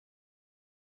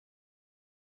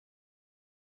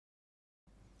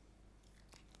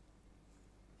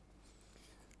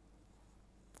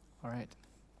All right.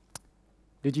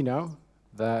 Did you know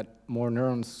that more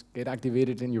neurons get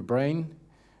activated in your brain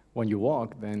when you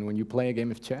walk than when you play a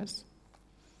game of chess?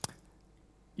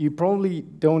 You probably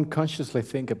don't consciously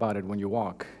think about it when you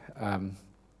walk.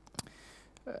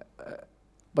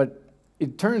 But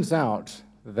it turns out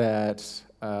that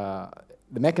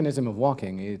the mechanism of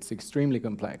walking is extremely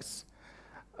complex.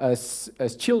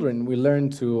 As children, we learn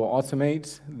to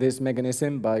automate this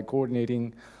mechanism by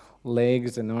coordinating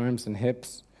legs and arms and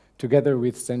hips together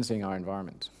with sensing our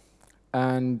environment.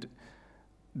 And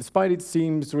despite it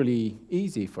seems really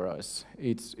easy for us,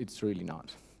 it's really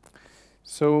not.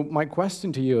 So my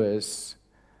question to you is,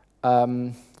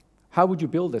 how would you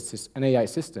build an AI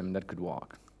system that could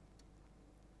walk?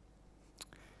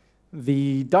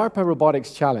 The DARPA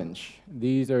Robotics Challenge,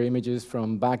 these are images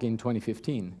from back in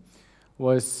 2015,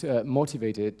 was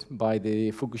motivated by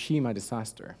the Fukushima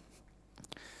disaster.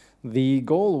 The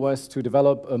goal was to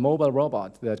develop a mobile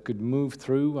robot that could move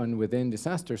through and within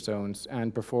disaster zones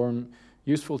and perform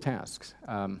useful tasks,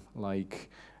 like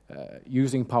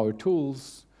using power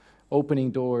tools,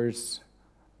 opening doors,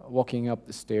 walking up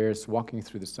the stairs, walking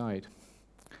through the site.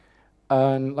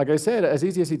 And like I said, as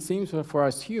easy as it seems for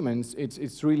us humans,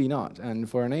 it's really not. And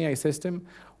for an AI system,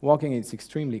 walking is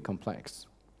extremely complex.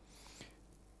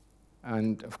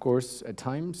 And of course, at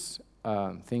times,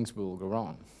 things will go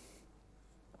wrong.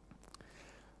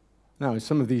 Now,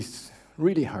 some of these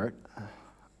really hurt.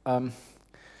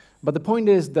 But the point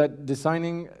is that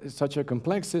designing such a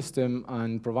complex system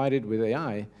and provide it with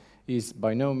AI is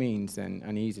by no means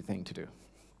an easy thing to do.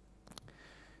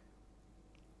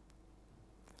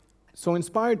 So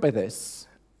inspired by this,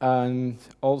 and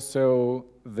also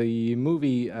the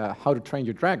movie How to Train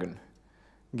Your Dragon,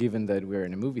 given that we're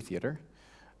in a movie theater,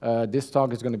 this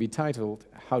talk is going to be titled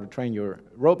How to Train Your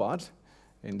Robot,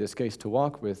 in this case to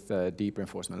walk with deep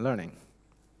reinforcement learning.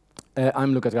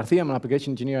 I'm Lucas García, I'm an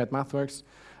application engineer at MathWorks,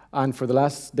 and for the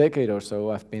last decade or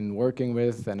so I've been working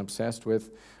with and obsessed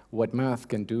with what math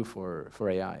can do for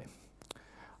AI.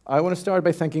 I want to start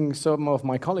by thanking some of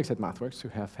my colleagues at MathWorks who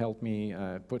have helped me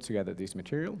put together this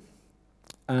material.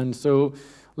 And so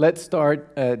let's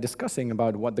start discussing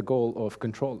about what the goal of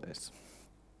control is.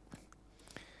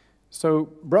 So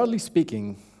broadly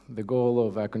speaking, the goal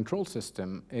of a control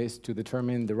system is to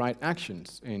determine the right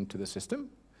actions into the system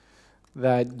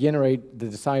that generate the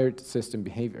desired system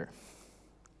behavior.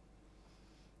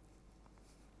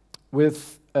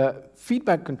 With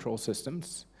feedback control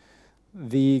systems,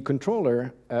 the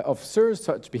controller observes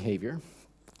such behavior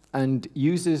and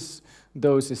uses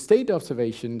those state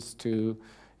observations to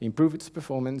improve its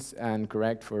performance and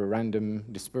correct for random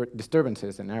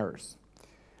disturbances and errors.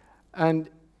 And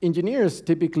engineers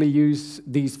typically use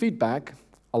these feedback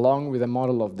along with a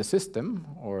model of the system,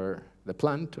 or the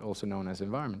plant, also known as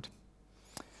environment,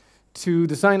 to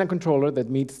design a controller that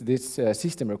meets these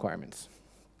system requirements.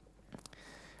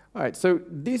 All right, so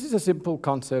this is a simple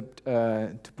concept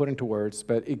to put into words,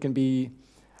 but it can be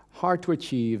hard to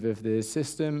achieve if the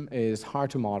system is hard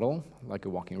to model, like a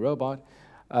walking robot,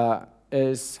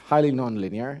 is highly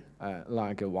nonlinear,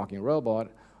 like a walking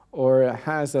robot, or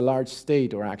has a large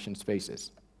state or action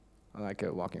spaces, like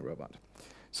a walking robot.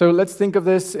 So let's think of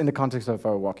this in the context of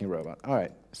our walking robot. All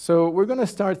right, so we're going to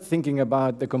start thinking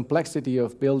about the complexity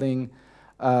of building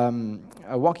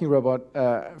a walking robot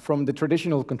from the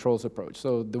traditional controls approach,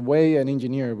 so the way an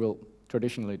engineer will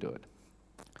traditionally do it.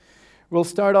 We'll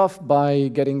start off by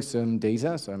getting some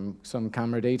data, some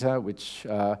camera data, which,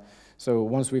 so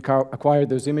once we acquire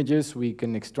those images, we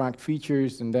can extract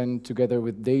features, and then together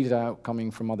with data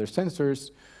coming from other sensors,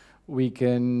 we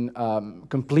can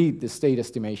complete the state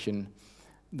estimation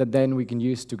that then we can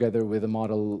use together with a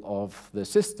model of the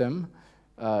system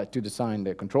to design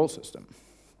the control system.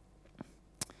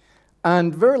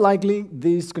 And very likely,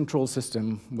 this control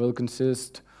system will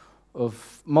consist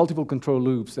of multiple control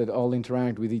loops that all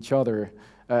interact with each other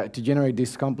to generate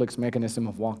this complex mechanism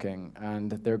of walking.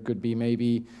 And there could be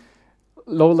maybe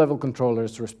low-level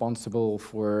controllers responsible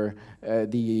for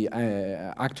the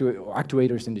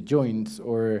actuators in the joints,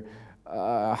 or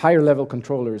higher-level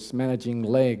controllers managing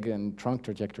leg and trunk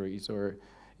trajectories, or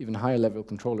even higher-level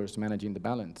controllers managing the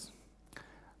balance.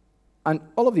 And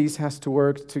all of these has to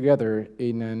work together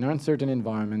in an uncertain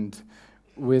environment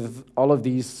with all of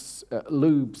these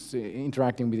loops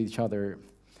interacting with each other.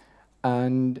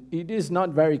 And it is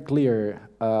not very clear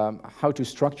how to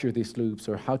structure these loops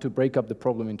or how to break up the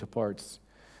problem into parts.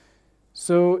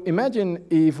 So imagine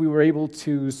if we were able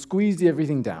to squeeze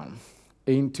everything down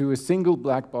into a single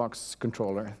black box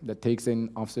controller that takes in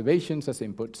observations as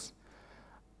inputs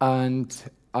and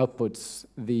outputs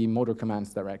the motor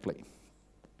commands directly.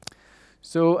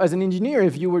 So as an engineer,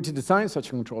 if you were to design such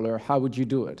a controller, how would you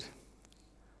do it?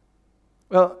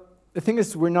 Well, the thing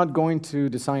is, we're not going to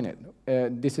design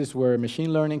it. This is where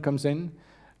machine learning comes in,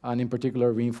 and in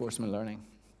particular, reinforcement learning.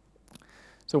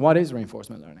 So what is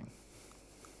reinforcement learning?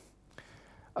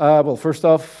 Well, first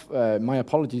off, my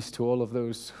apologies to all of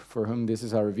those for whom this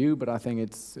is our review, but I think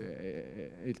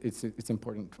it's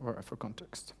important for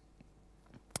context.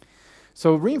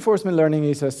 So reinforcement learning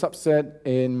is a subset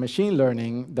in machine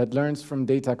learning that learns from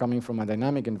data coming from a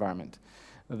dynamic environment.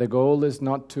 The goal is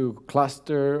not to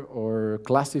cluster or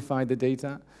classify the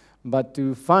data, but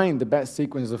to find the best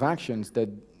sequence of actions that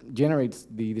generates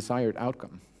the desired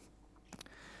outcome.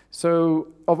 So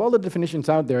of all the definitions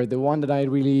out there, the one that I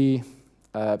really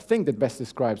think that best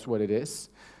describes what it is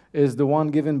the one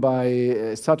given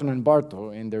by Sutton and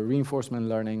Bartow in their reinforcement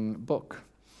learning book.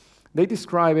 They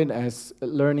describe it as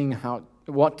learning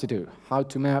what to do, how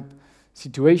to map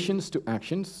situations to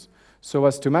actions so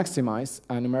as to maximize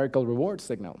a numerical reward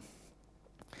signal.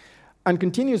 And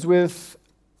continues with,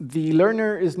 the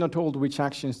learner is not told which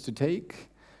actions to take,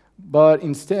 but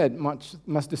instead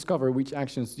must discover which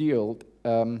actions yield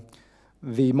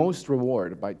the most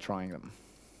reward by trying them.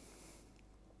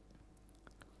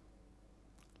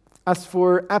 As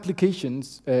for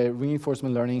applications,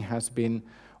 reinforcement learning has been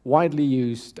widely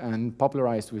used and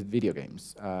popularized with video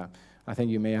games. I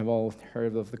think you may have all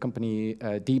heard of the company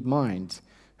DeepMind,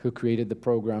 who created the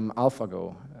program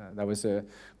AlphaGo. That was a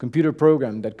computer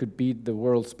program that could beat the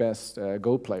world's best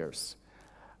Go players.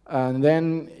 And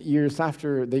then years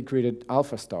after, they created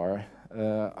AlphaStar,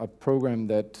 a program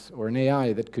or an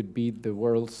AI that could beat the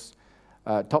world's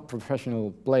top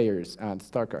professional players at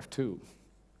StarCraft 2.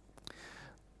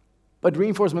 But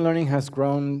reinforcement learning has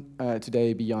grown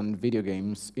today beyond video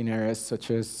games in areas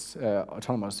such as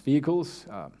autonomous vehicles.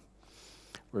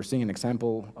 We're seeing an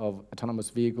example of autonomous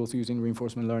vehicles using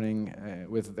reinforcement learning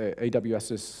with the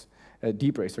AWS's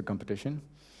Deep Racer competition.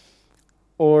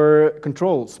 Or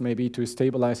controls, maybe to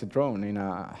stabilize a drone in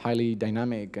a highly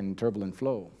dynamic and turbulent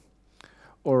flow.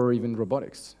 Or even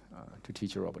robotics, to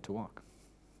teach a robot to walk.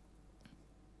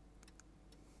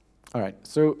 All right,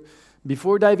 so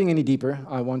before diving any deeper,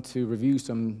 I want to review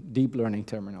some deep learning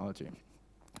terminology.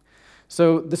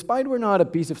 So despite we're not a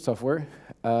piece of software,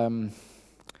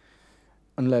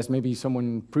 unless maybe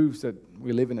someone proves that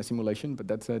we live in a simulation, but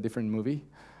that's a different movie,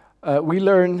 we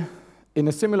learn in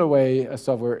a similar way a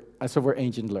software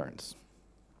agent learns.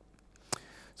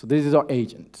 So this is our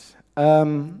agent.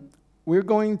 We're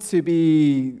going to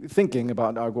be thinking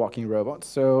about our walking robots.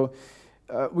 So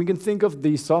we can think of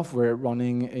the software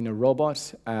running in a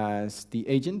robot as the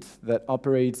agent that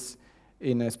operates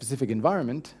in a specific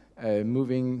environment,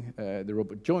 moving the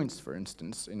robot joints, for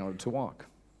instance, in order to walk.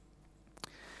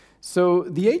 So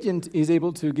the agent is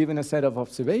able to, given a set of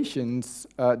observations,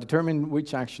 determine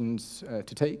which actions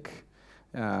to take.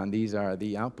 And these are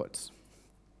the outputs.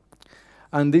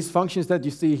 And these functions that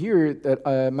you see here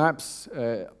that maps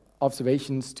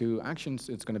observations to actions,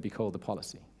 it's going to be called the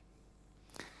policy.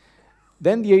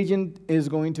 Then the agent is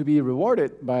going to be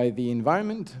rewarded by the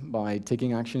environment by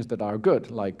taking actions that are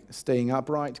good, like staying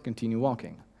upright, continue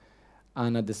walking.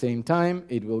 And at the same time,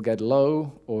 it will get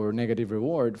low or negative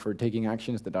reward for taking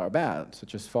actions that are bad,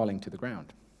 such as falling to the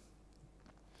ground.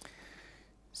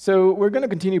 So we're going to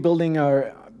continue building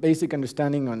our basic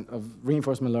understanding of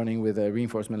reinforcement learning with a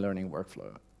reinforcement learning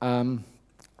workflow.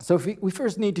 So we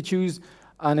first need to choose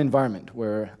an environment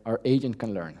where our agent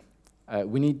can learn.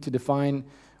 We need to define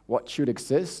what should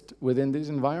exist within this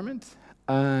environment,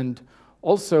 and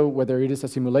also whether it is a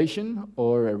simulation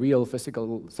or a real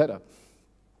physical setup.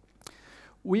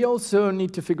 We also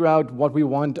need to figure out what we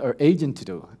want our agent to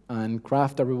do and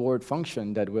craft a reward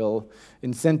function that will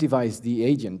incentivize the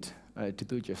agent to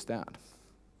do just that.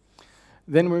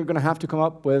 Then we're going to have to come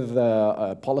up with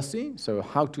a policy, so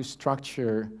how to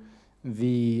structure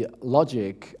the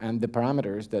logic and the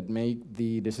parameters that make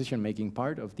the decision-making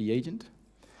part of the agent.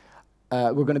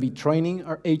 We're going to be training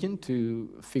our agent to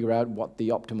figure out what the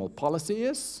optimal policy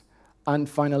is. And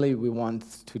finally, we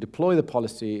want to deploy the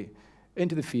policy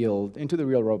into the field, into the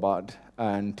real robot,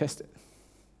 and test it.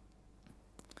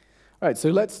 All right, so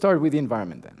let's start with the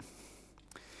environment then.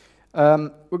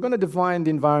 We're going to define the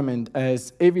environment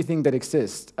as everything that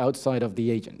exists outside of the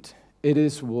agent. It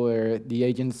is where the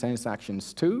agent sends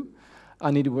actions to,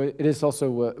 and it is also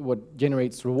what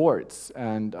generates rewards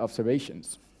and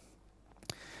observations.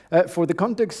 For the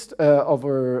context of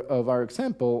our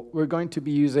example, we're going to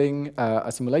be using a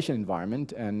simulation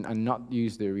environment and not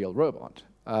use the real robot.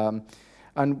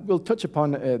 And we'll touch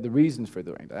upon the reasons for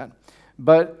doing that.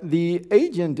 But the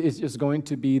agent is just going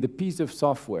to be the piece of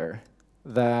software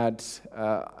that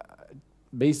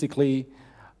basically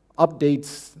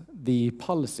updates the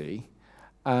policy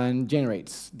and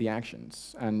generates the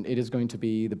actions. And it is going to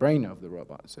be the brain of the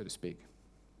robot, so to speak.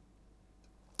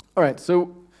 All right,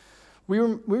 so we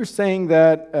were saying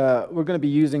that we're going to be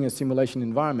using a simulation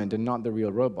environment and not the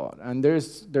real robot. And there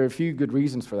are a few good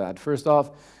reasons for that. First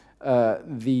off,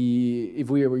 if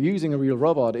we were using a real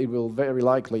robot, it will very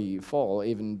likely fall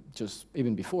even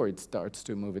before it starts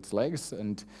to move its legs,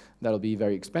 and that'll be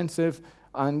very expensive.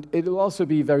 And it will also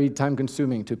be very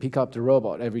time-consuming to pick up the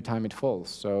robot every time it falls.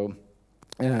 So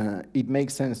it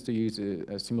makes sense to use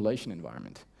a simulation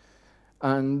environment.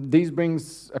 And this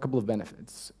brings a couple of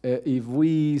benefits. If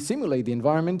we simulate the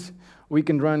environment, we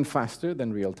can run faster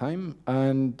than real time,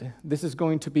 and this is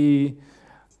going to be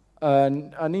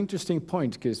an interesting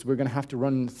point, because we're going to have to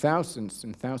run thousands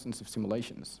and thousands of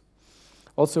simulations.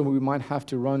 Also, we might have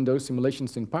to run those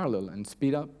simulations in parallel and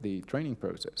speed up the training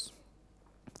process.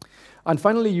 And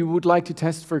finally, you would like to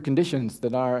test for conditions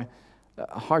that are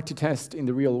hard to test in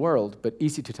the real world, but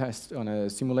easy to test on a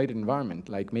simulated environment,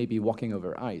 like maybe walking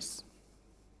over ice.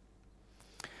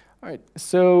 All right,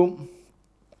 so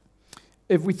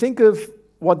if we think of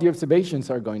what the observations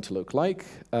are going to look like,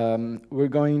 we're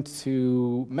going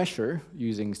to measure,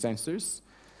 using sensors,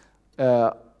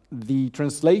 the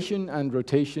translation and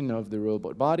rotation of the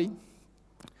robot body,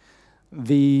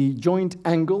 the joint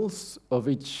angles of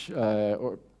each,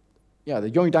 the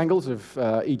joint angles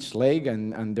of each leg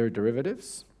and their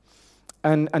derivatives,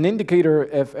 and an indicator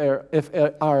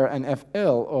FR and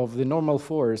FL of the normal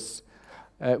force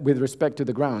with respect to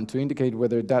the ground to indicate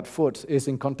whether that foot is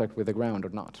in contact with the ground or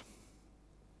not.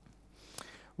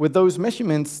 With those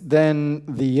measurements, then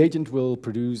the agent will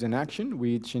produce an action,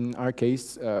 which in our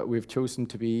case, we've chosen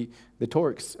to be the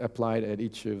torques applied at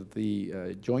each of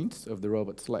the joints of the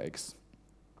robot's legs.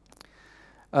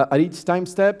 At each time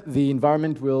step, the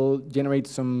environment will generate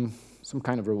some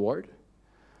kind of reward,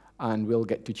 and we'll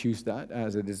get to choose that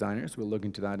as the designers. We'll look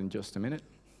into that in just a minute.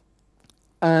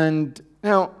 And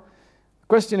now,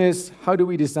 the question is, how do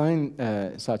we design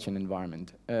such an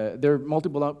environment? There are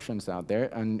multiple options out there,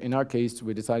 and in our case,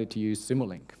 we decided to use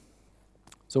Simulink.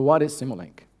 So what is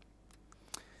Simulink?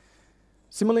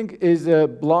 Simulink is a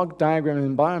block diagram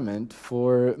environment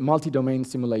for multi-domain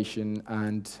simulation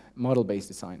and model-based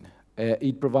design.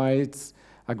 It provides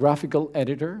a graphical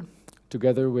editor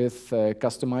together with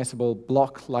customizable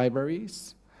block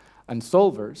libraries and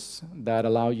solvers that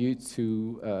allow you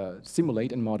to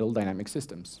simulate and model dynamic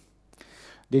systems.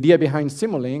 The idea behind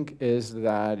Simulink is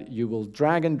that you will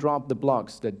drag and drop the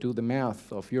blocks that do the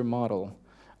math of your model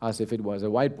as if it was a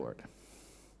whiteboard.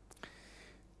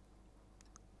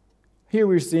 Here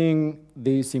we're seeing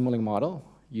the Simulink model.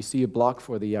 You see a block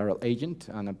for the RL agent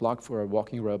and a block for a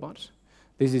walking robot.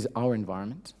 This is our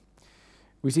environment.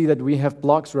 We see that we have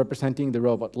blocks representing the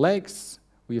robot legs.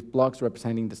 We have blocks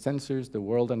representing the sensors, the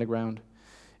world underground.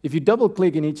 If you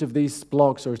double-click in each of these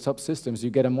blocks or subsystems,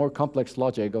 you get a more complex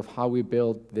logic of how we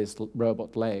build this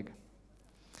robot leg.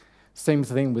 Same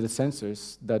thing with the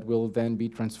sensors that will then be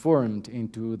transformed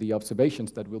into the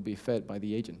observations that will be fed by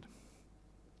the agent.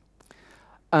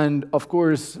 And of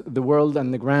course, the world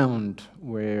and the ground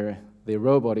where the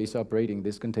robot is operating,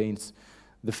 this contains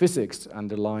the physics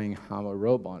underlying how a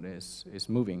robot is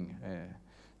moving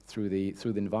through the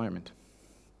environment.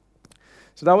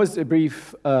 So that was a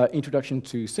brief introduction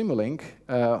to Simulink.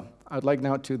 I'd like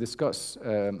now to discuss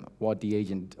what the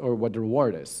agent, or what the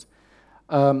reward is.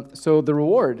 So the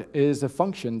reward is a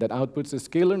function that outputs a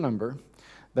scalar number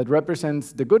that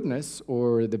represents the goodness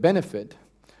or the benefit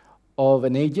of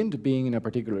an agent being in a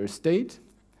particular state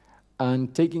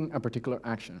and taking a particular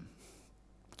action.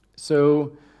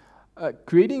 So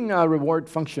creating a reward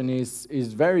function is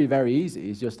very, very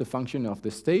easy. It's just a function of the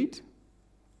state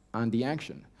and the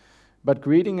action. But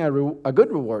creating a good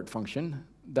reward function,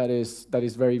 that is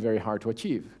very, very hard to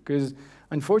achieve. Because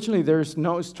unfortunately, there's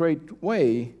no straight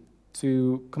way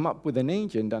to come up with an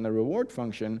agent and a reward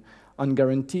function and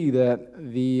guarantee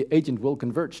that the agent will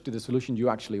converge to the solution you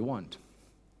actually want.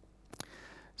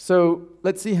 So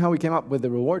let's see how we came up with the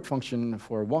reward function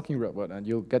for a walking robot, and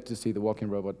you'll get to see the walking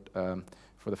robot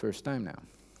for the first time now.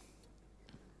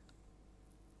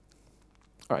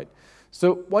 All right.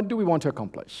 So what do we want to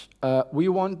accomplish? We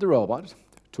want the robot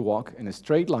to walk in a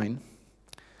straight line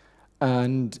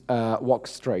and walk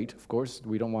straight, of course.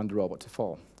 We don't want the robot to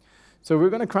fall. So we're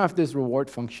going to craft this reward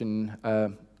function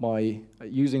by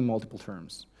using multiple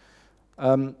terms.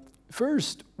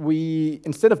 First,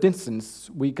 instead of distance,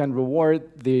 we can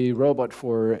reward the robot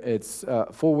for its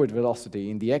forward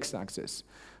velocity in the x-axis,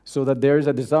 so that there's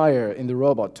a desire in the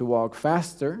robot to walk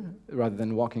faster rather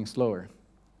than walking slower.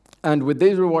 And with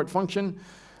this reward function,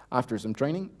 after some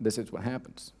training, this is what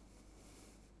happens.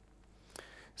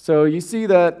 So you see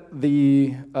that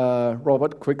the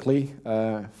robot quickly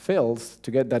fails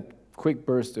to get that quick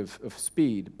burst of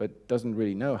speed, but doesn't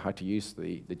really know how to use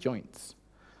the joints.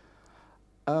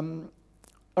 All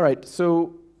right,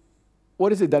 so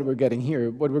what is it that we're getting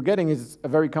here? What we're getting is a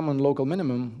very common local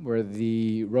minimum where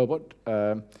the robot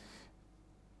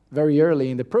very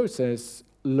early in the process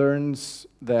learns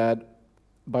that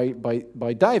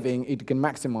by diving, it can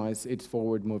maximize its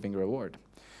forward-moving reward.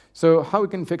 So how we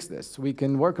can fix this? We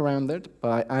can work around it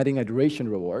by adding a duration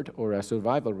reward or a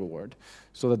survival reward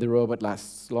so that the robot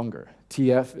lasts longer.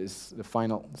 TF is the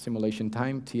final simulation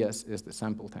time, TS is the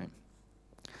sample time.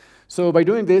 So by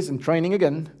doing this and training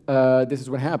again, this is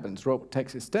what happens. Robot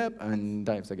takes a step and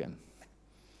dives again.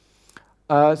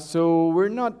 So we're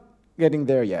not getting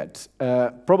there yet.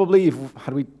 Probably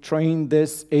had we trained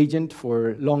this agent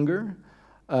for longer,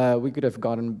 we could have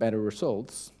gotten better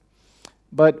results.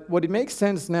 But what it makes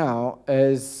sense now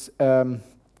is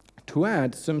to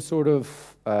add some sort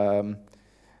of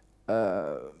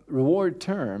reward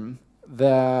term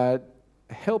that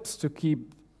helps to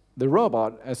keep the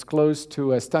robot as close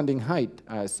to a standing height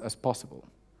as possible.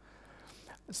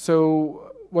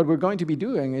 So what we're going to be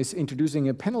doing is introducing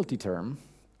a penalty term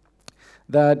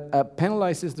that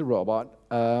penalizes the robot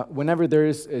whenever there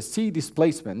is a C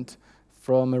displacement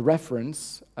from a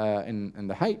reference in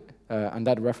the height, and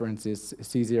that reference is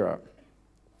C0.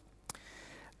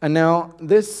 And now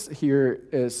this here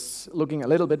is looking a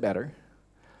little bit better.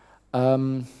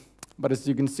 But as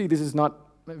you can see, this is not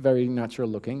very natural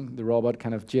looking. The robot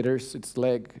kind of jitters its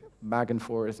leg back and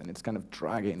forth, and it's kind of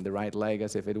dragging the right leg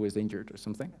as if it was injured or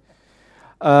something.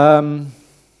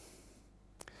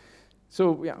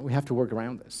 So yeah, we have to work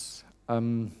around this.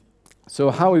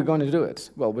 So how are we going to do it?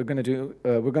 Well, we're going to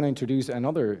introduce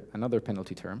another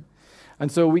penalty term,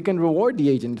 and so we can reward the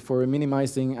agent for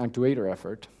minimizing actuator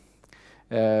effort.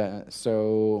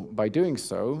 So by doing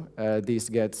so, this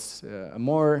gets a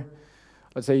more,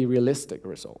 let's say, realistic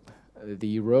result.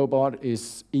 The robot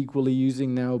is equally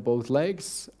using now both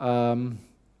legs, and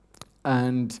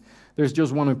there's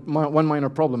just one minor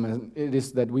problem, and it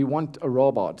is that we want a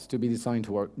robot to be designed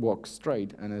to walk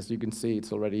straight, and as you can see,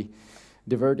 it's already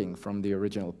diverting from the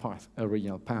original path.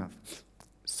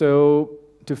 So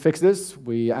to fix this,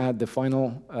 we add the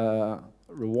final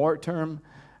reward term,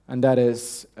 and that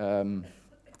is to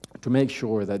make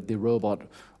sure that the robot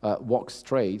walks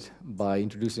straight by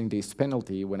introducing this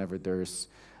penalty whenever there's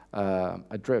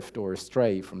a drift or a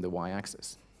stray from the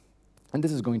y-axis. And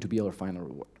this is going to be our final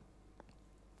reward.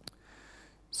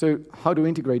 So how do we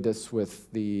integrate this with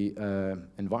the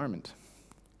environment?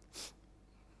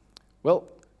 Well,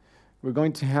 we're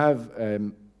going to have a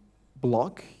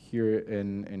block here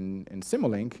in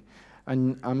Simulink,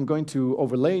 and I'm going to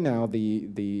overlay now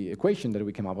the equation that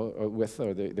we came up with,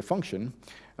 or the function,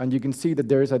 and you can see that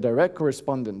there is a direct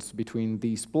correspondence between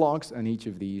these blocks and each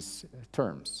of these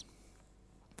terms.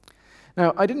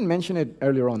 Now, I didn't mention it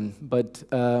earlier on, but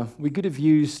we could have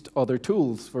used other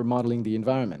tools for modeling the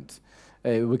environment.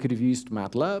 We could have used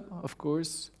Matlab, of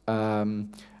course,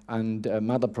 and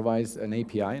Matlab provides an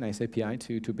API, a nice API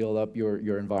to build up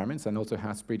your environments, and also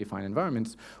has predefined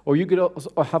environments. Or you could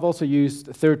also used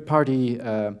third-party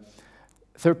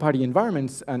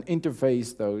environments and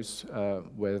interface those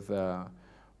with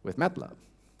Matlab.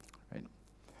 Right?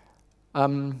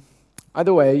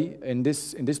 Either way, in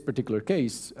this particular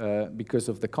case, because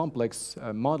of the complex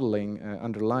modeling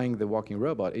underlying the walking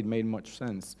robot, it made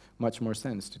much more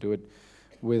sense to do it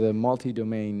with a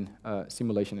multi-domain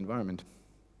simulation environment.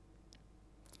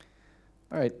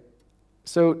 All right,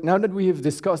 so now that we have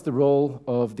discussed the role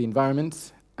of the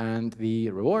environment and the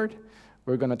reward,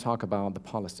 we're going to talk about the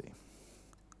policy.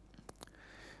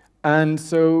 And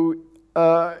so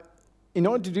in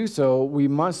order to do so, we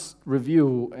must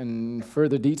review in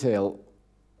further detail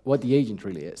what the agent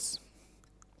really is.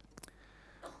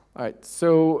 All right,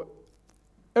 so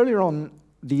earlier on,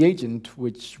 the agent,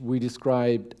 which we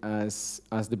described as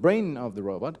the brain of the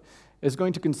robot, is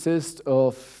going to consist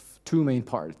of two main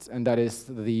parts, and that is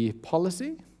the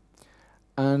policy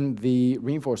and the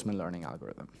reinforcement learning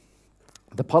algorithm.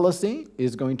 The policy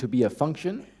is going to be a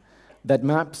function that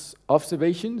maps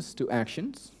observations to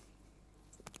actions,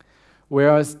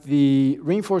 whereas the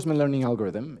reinforcement learning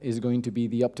algorithm is going to be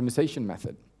the optimization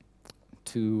method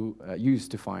to use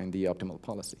to find the optimal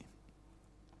policy.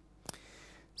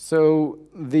 So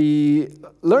the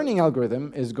learning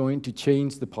algorithm is going to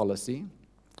change the policy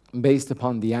based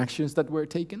upon the actions that were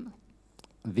taken,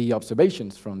 the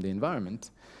observations from the environment,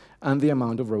 and the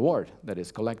amount of reward that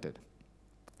is collected.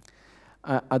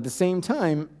 At the same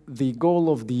time, the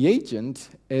goal of the agent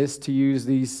is to use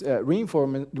these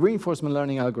reinforcement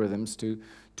learning algorithms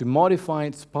to modify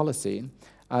its policy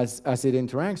as it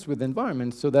interacts with the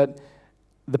environment, so that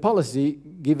the policy,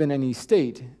 given any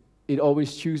state, it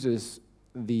always chooses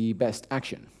the best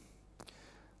action.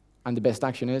 And the best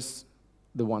action is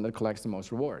the one that collects the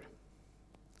most reward.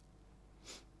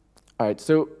 All right,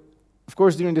 so of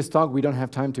course, during this talk, we don't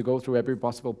have time to go through every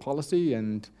possible policy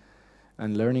and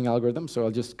learning algorithm, so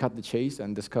I'll just cut the chase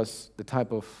and discuss the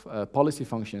type of policy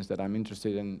functions that I'm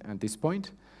interested in at this point,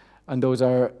 and those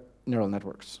are neural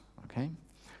networks, okay?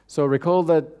 So recall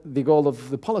that the goal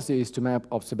of the policy is to map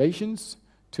observations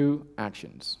to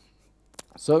actions.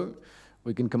 So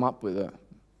we can come up with a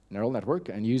neural network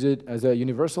and use it as a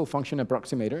universal function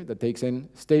approximator that takes in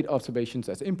state observations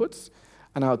as inputs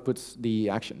and outputs the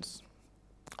actions.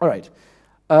 All right.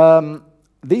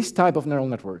 This type of neural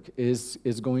network is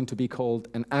going to be called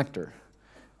an actor,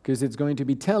 because it's going to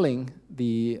be telling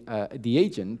the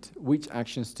agent which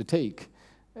actions to take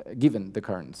given the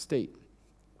current state.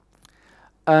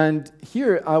 And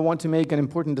here I want to make an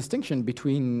important distinction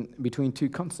between two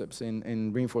concepts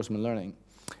in reinforcement learning,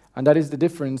 and that is the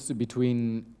difference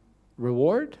between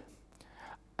reward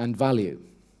and value.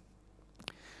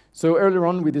 So earlier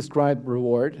on we described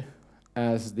reward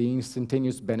as the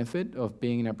instantaneous benefit of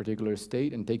being in a particular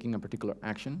state and taking a particular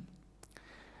action.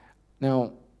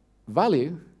 Now,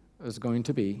 value is going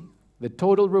to be the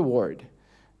total reward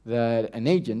that an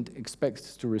agent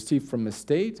expects to receive from a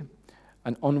state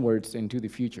and onwards into the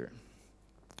future.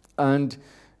 And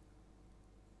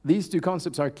these two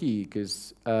concepts are key,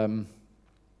 because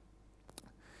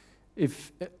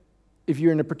if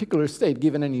you're in a particular state,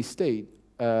 given any state,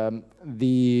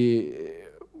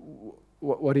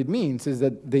 what it means is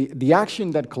that the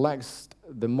action that collects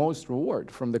the most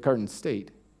reward from the current state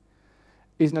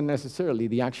is not necessarily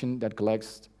the action that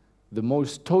collects the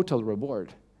most total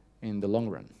reward in the long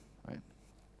run, right?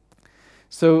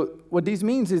 So what this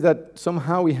means is that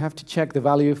somehow we have to check the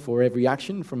value for every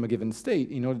action from a given state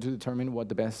in order to determine what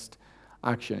the best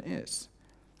action is.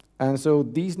 And so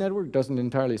this network doesn't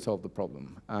entirely solve the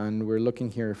problem, and we're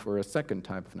looking here for a second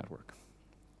type of network.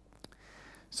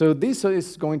 So this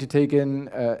is going to take in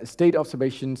state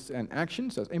observations and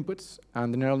actions as inputs,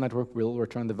 and the neural network will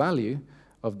return the value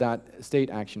of that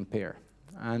state-action pair.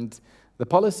 And the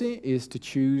policy is to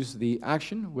choose the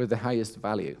action with the highest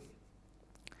value.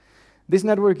 This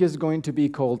network is going to be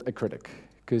called a critic,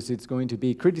 because it's going to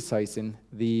be criticizing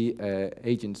the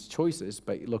agent's choices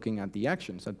by looking at the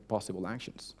actions, at possible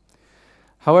actions.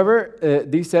 However,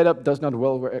 this setup does not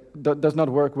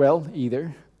work well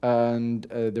either. And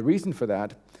the reason for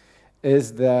that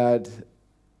is that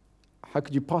how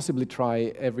could you possibly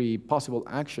try every possible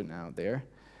action out there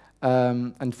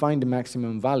and find the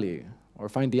maximum value, or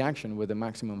find the action with the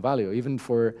maximum value? Even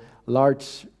for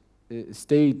large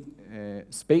state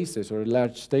spaces or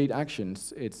large state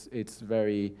actions, it's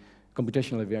very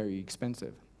computationally very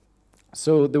expensive.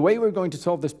 So the way we're going to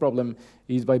solve this problem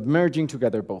is by merging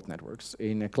together both networks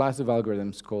in a class of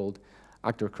algorithms called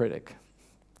actor-critic.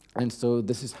 And so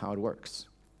this is how it works.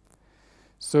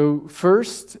 So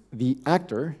first, the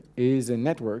actor is a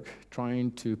network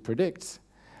trying to predict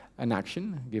an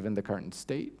action given the current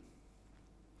state.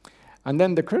 And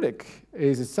then the critic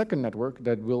is a second network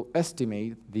that will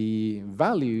estimate the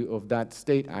value of that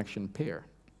state-action pair.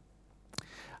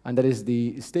 And that is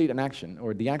the state and action,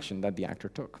 or the action that the actor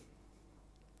took.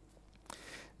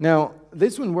 Now,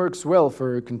 this one works well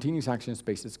for continuous action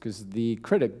spaces, because the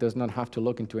critic does not have to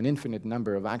look into an infinite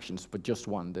number of actions, but just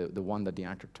one, the one that the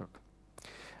actor took.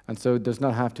 And so it does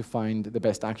not have to find the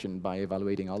best action by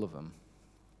evaluating all of them.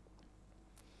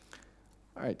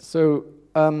 All right, so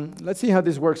let's see how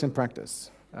this works in practice.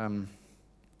 So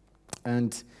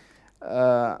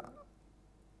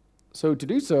to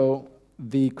do so,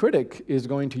 the critic is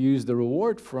going to use the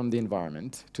reward from the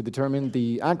environment to determine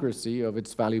the accuracy of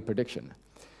its value prediction.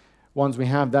 Once we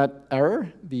have that error,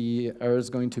 the error is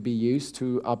going to be used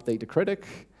to update the critic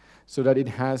so that it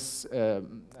has a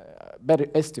better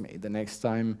estimate the next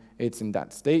time it's in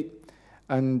that state.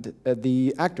 And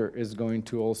the actor is going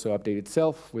to also update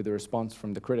itself with a response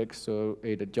from the critic, so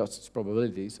it adjusts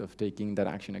probabilities of taking that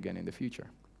action again in the future.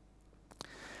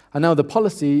 And now the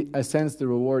policy ascends the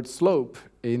reward slope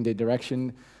in the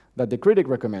direction that the critic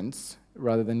recommends,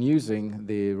 rather than using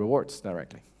the rewards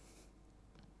directly.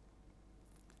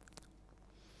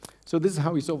 So this is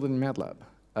how we solve it in Matlab.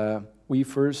 We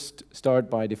first start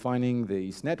by defining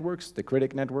these networks, the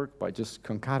critic network, by just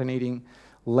concatenating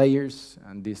layers,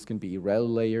 and these can be rel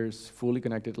layers, fully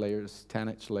connected layers,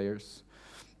 tanh layers.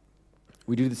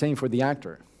 We do the same for the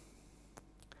actor.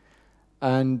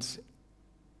 And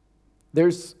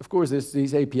There's, of course, this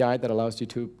API that allows you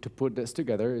to put this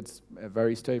together. It's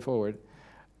very straightforward.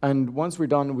 And once we're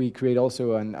done, we create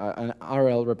also an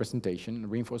RL representation, a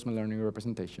reinforcement learning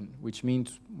representation, which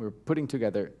means we're putting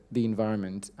together the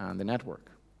environment and the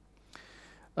network.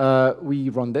 We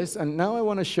run this, and now I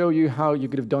want to show you how you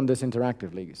could have done this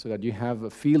interactively so that you have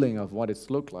a feeling of what it's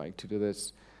looked like to do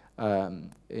this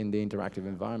in the interactive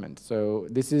environment. So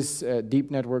this is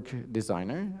Deep Network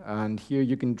Designer, and here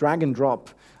you can drag and drop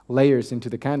layers into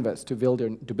the canvas to build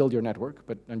your network,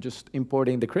 but I'm just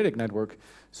importing the critic network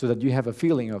so that you have a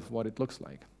feeling of what it looks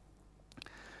like.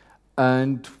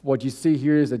 And what you see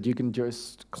here is that you can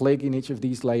just click in each of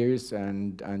these layers,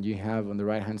 and you have on the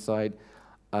right-hand side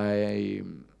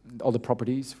all the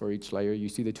properties for each layer. You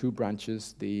see the two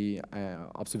branches, the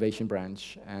observation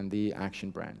branch and the action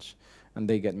branch, and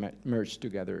they get merged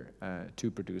together to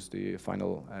produce the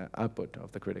final output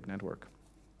of the critic network.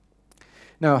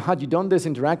 Now, had you done this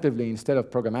interactively instead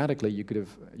of programmatically,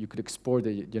 you could export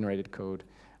the generated code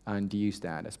and use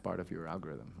that as part of your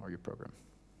algorithm or your program.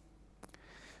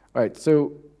 All right,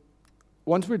 so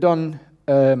once we're done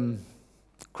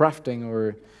crafting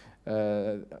or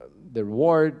the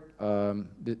reward,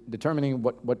 determining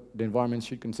what the environment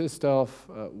should consist of,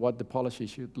 what the policy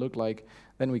should look like,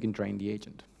 then we can train the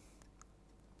agent.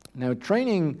 Now,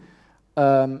 training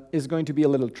is going to be a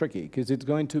little tricky because it's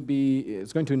going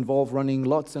to involve running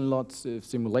lots and lots of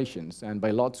simulations, and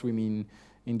by lots we mean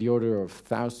in the order of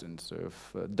thousands,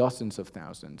 of dozens of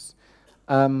thousands.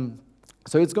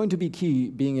 So it's going to be key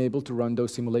being able to run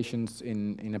those simulations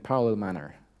in a parallel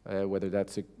manner, whether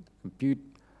that's a compute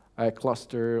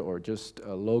cluster or just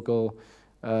a local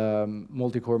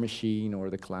multi-core machine or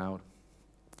the cloud.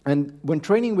 And when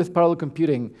training with parallel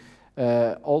computing,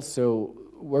 also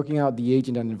working out the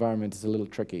agent and environment is a little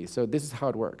tricky. So this is how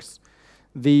it works.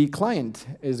 The client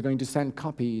is going to send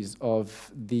copies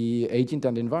of the agent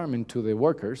and environment to the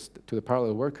workers, to the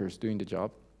parallel workers doing the job.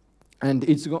 And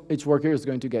each worker is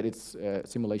going to get its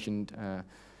simulation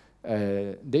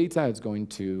data. It's going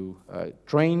to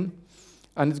train,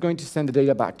 and it's going to send the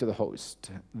data back to the host.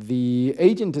 The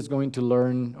agent is going to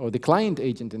learn, or the client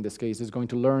agent in this case, is going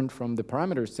to learn from the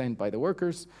parameters sent by the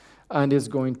workers, and is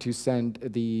going to send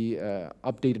the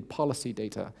updated policy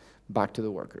data back to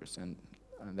the workers, and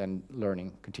then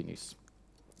learning continues.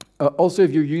 Also,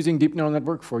 if you're using deep neural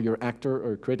network for your actor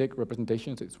or critic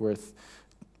representations, it's worth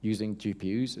using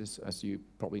GPUs, as you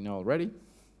probably know already.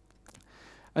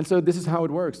 And so this is how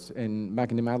it works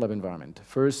back in the Matlab environment.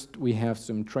 First, we have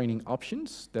some training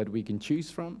options that we can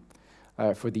choose from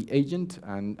for the agent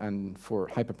and for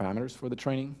hyperparameters for the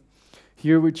training.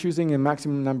 Here we're choosing a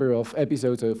maximum number of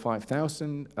episodes of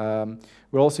 5,000.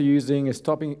 We're also using a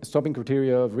stopping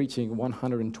criteria of reaching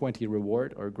 120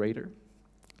 reward or greater,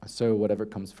 so whatever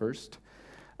comes first.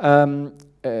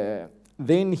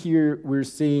 Then here we're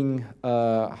seeing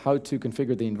how to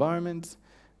configure the environment,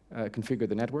 configure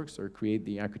the networks or create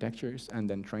the architectures, and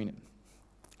then train it.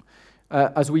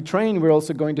 As we train, we're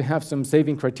also going to have some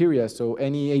saving criteria, so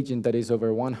any agent that is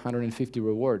over 150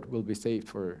 reward will be saved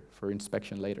for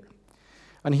inspection later.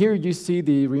 And here you see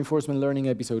the reinforcement learning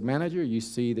episode manager. You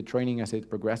see the training as it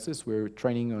progresses. We're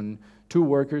training on 2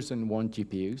 workers and 1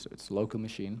 GPU, so it's a local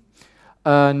machine.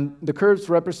 And the curves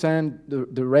represent,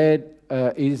 the red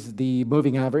is the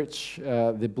moving average,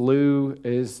 the blue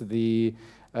is the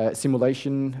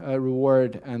simulation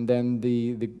reward, and then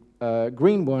the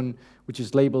green one, which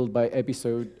is labeled by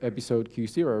episode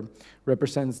Q0,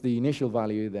 represents the initial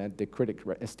value that the critic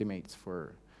estimates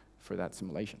for that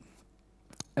simulation.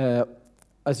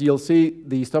 As you'll see,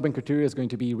 the stopping criteria is going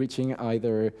to be reaching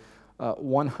either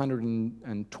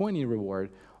 120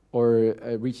 reward or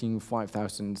reaching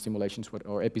 5,000 simulations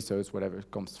or episodes, whatever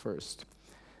comes first.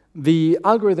 The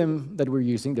algorithm that we're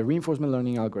using, the reinforcement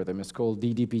learning algorithm, is called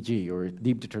DDPG, or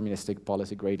Deep Deterministic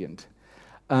Policy Gradient.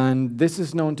 And this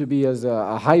is known to be as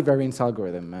a high variance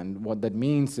algorithm, and what that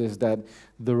means is that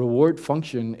the reward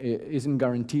function isn't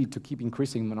guaranteed to keep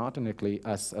increasing monotonically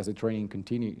as the training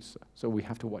continues, so we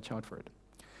have to watch out for it.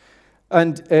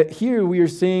 And here we are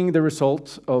seeing the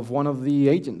result of one of the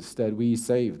agents that we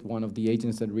saved, one of the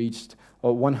agents that reached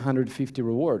 150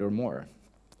 reward or more.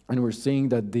 And we're seeing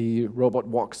that the robot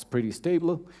walks pretty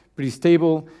stable,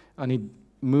 and it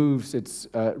moves its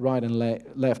right and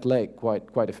left leg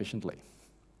quite efficiently.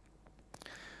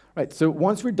 Right, so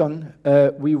once we're done,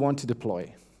 we want to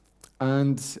deploy.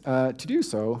 And to do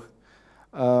so,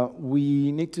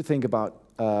 we need to think about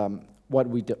what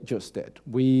we just did.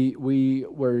 We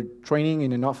were training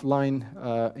in an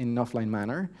offline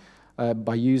manner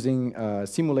by using a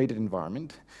simulated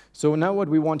environment. So now what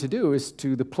we want to do is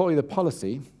to deploy the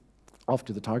policy off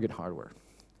to the target hardware.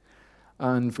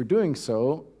 And for doing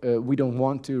so, we don't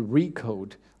want to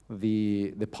recode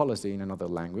the policy in another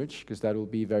language, because that will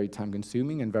be very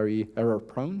time-consuming and very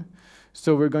error-prone.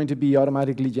 So we're going to be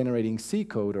automatically generating C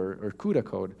code or CUDA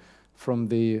code from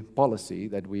the policy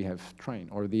that we have trained,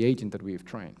 or the agent that we have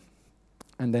trained,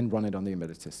 and then run it on the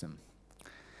embedded system.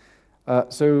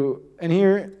 And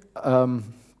here,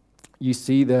 you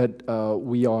see that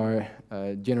we are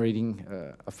generating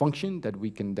a function that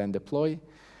we can then deploy.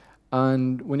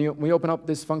 And when we open up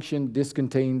this function, this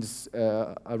contains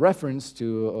a reference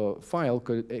to a file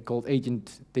called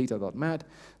agentdata.mat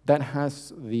that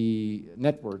has the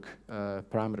network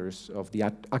parameters of the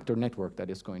actor network that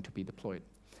is going to be deployed.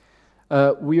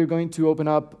 We are going to open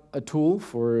up a tool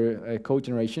for code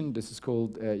generation. This is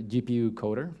called GPU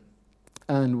Coder.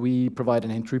 And we provide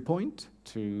an entry point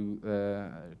to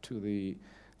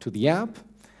the app.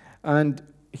 And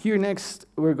here next,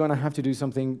 we're going to have to do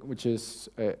something which is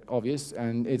obvious,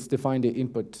 and it's define the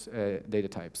input data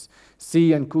types.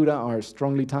 C and CUDA are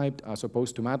strongly typed as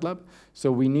opposed to Matlab, so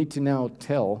we need to now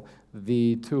tell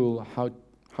the tool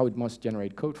how it must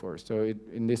generate code for us. So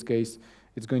in this case,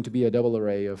 it's going to be a double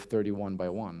array of 31 by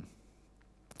 1.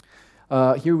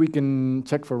 Here we can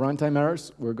check for runtime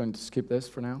errors. We're going to skip this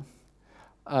for now.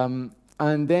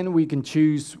 And then we can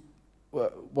choose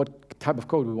what type of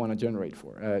code we want to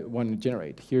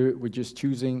generate. Here we're just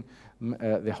choosing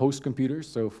the host computer,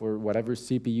 so for whatever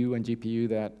CPU and GPU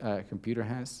that computer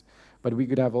has. But we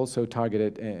could have also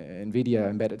targeted NVIDIA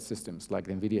embedded systems like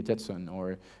the NVIDIA Jetson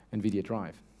or NVIDIA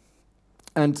Drive.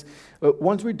 And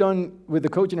once we're done with the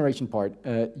code generation part,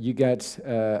 you get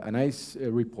a nice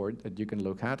report that you can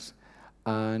look at.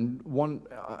 And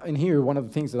in here, one of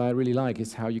the things that I really like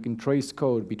is how you can trace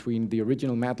code between the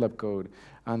original MATLAB code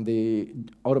and the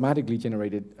automatically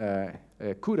generated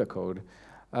CUDA code,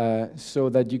 so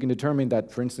that you can determine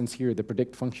that, for instance, here, the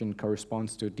predict function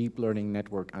corresponds to deep learning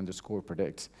network underscore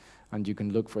predict. And you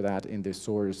can look for that in the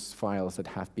source files that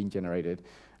have been generated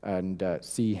and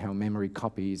see how memory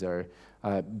copies are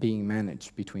being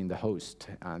managed between the host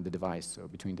and the device, so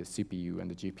between the CPU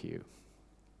and the GPU.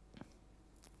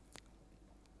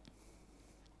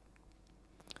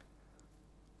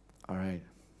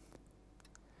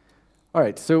 All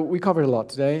right, so we covered a lot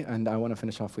today, and I want to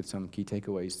finish off with some key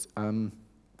takeaways.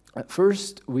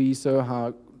 First, we saw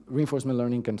how reinforcement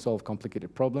learning can solve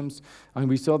complicated problems, and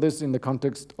we saw this in the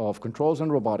context of controls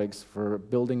and robotics for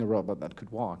building a robot that could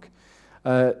walk.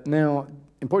 Now,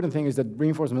 important thing is that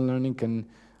reinforcement learning can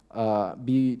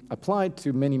be applied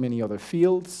to many, many other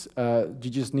fields. You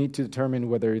just need to determine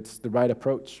whether it's the right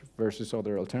approach versus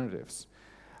other alternatives.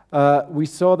 We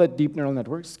saw that deep neural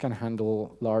networks can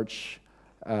handle large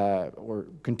or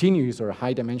continuous or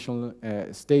high-dimensional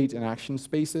state and action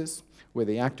spaces with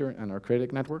the actor and our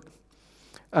critic network.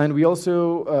 And we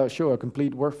also show a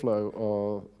complete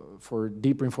workflow for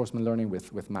deep reinforcement learning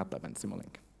with Matlab and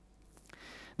Simulink.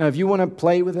 Now, if you want to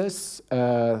play with this,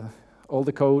 all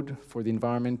the code for the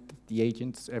environment, the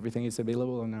agents, everything is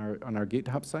available on our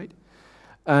GitHub site.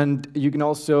 And you can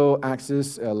also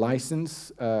access a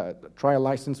license, trial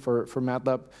license for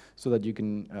Matlab, so that you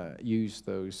can use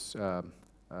those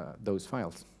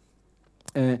files.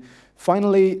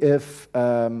 Finally, if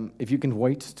you can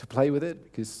wait to play with it,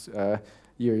 because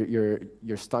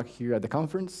you're stuck here at the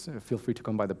conference, feel free to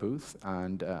come by the booth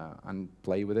and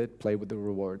play with it, play with the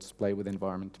rewards, play with the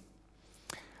environment.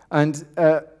 And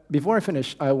before I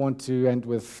finish, I want to end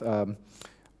with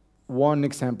one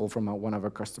example from one of our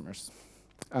customers.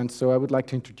 And so I would like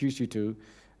to introduce you to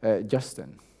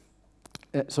Justin.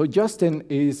 So Justin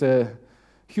is a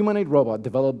humanoid robot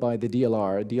developed by the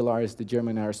DLR. DLR is the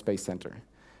German Aerospace Center.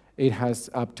 It has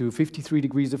up to 53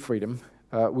 degrees of freedom,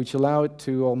 which allow it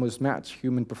to almost match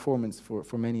human performance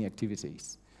for many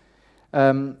activities.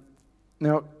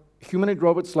 Now, humanoid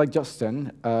robots like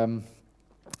Justin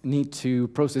need to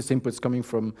process inputs coming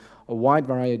from a wide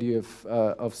variety of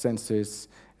sensors,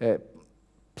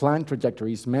 plan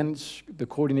trajectories, manage the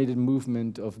coordinated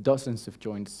movement of dozens of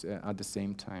joints at the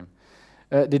same time.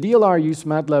 The DLR used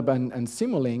Matlab and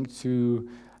Simulink to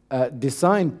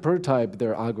design, prototype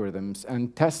their algorithms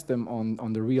and test them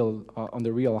on the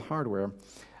real hardware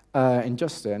in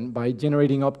Justin by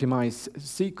generating optimized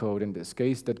C code, in this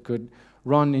case, that could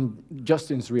run in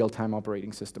Justin's real-time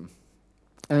operating system.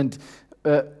 And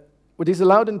what this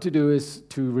allowed them to do is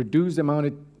to reduce the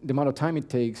amount of time it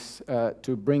takes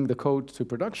to bring the code to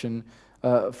production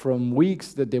from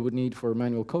weeks that they would need for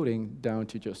manual coding down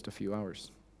to just a few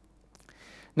hours.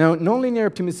 Now, nonlinear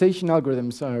optimization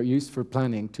algorithms are used for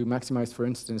planning to maximize, for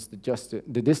instance,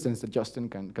 the distance that Justin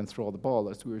can throw the ball,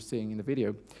 as we were seeing in the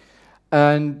video,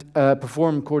 and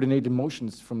perform coordinated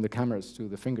motions from the cameras to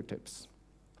the fingertips.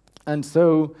 And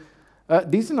so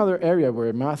this is another area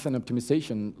where math and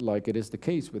optimization, like it is the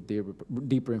case with the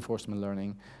deep reinforcement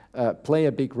learning, play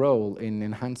a big role in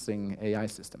enhancing AI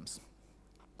systems.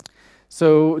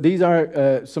 So these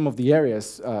are some of the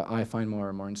areas I find more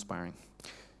and more inspiring.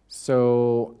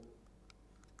 So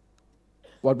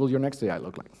what will your next AI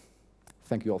look like?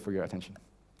 Thank you all for your attention.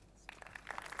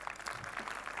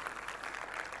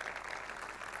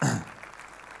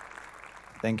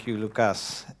 Thank you,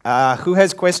 Lucas. Who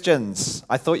has questions?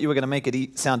 I thought you were going to make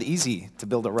it sound easy to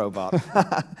build a robot.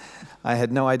 I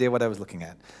had no idea what I was looking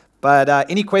at. But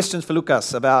any questions for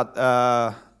Lucas about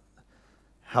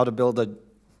how to build a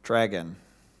dragon?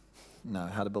 No,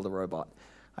 how to build a robot.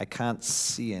 I can't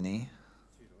see any.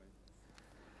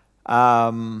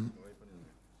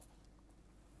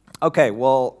 Okay,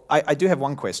 well, I do have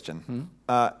one question.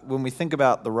 When we think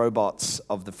about the robots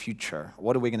of the future,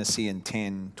 what are we going to see in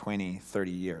 10, 20,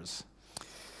 30 years?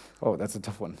 Oh, that's a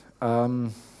tough one.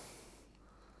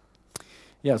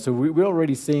 Yeah, so we're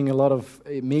already seeing a lot of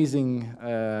amazing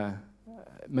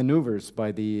maneuvers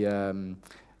by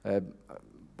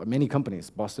by many companies.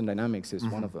 Boston Dynamics is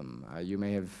one of them. You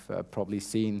may have probably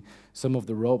seen some of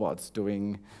the robots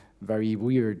doing very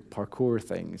weird parkour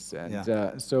things.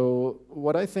 And so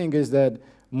what I think is that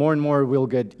more and more we'll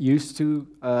get used to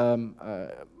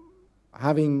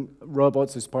having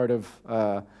robots as part of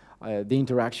the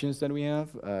interactions that we have.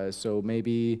 So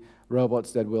maybe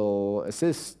robots that will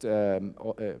assist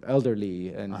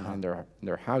elderly in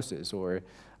their houses, or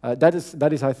that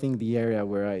is I think the area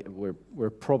where we're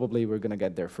probably going to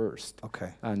get there first.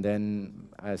 Okay. And then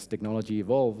as technology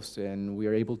evolves and we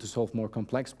are able to solve more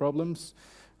complex problems,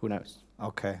 who knows?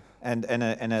 Okay. And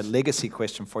a legacy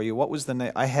question for you. What was the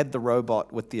name? I had the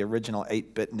robot with the original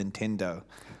 8-bit Nintendo.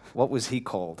 What was he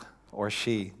called? Or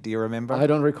she? Do you remember? I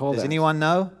don't recall. Does anyone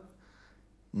know?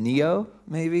 Neo,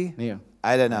 maybe? Neo.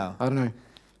 I don't know. I don't know.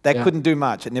 That couldn't do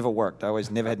much. It never worked. I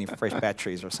always never had any fresh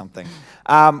batteries or something.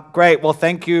 Great. Well,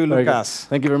 thank you, Lucas.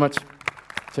 Thank you very much.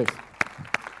 Cheers.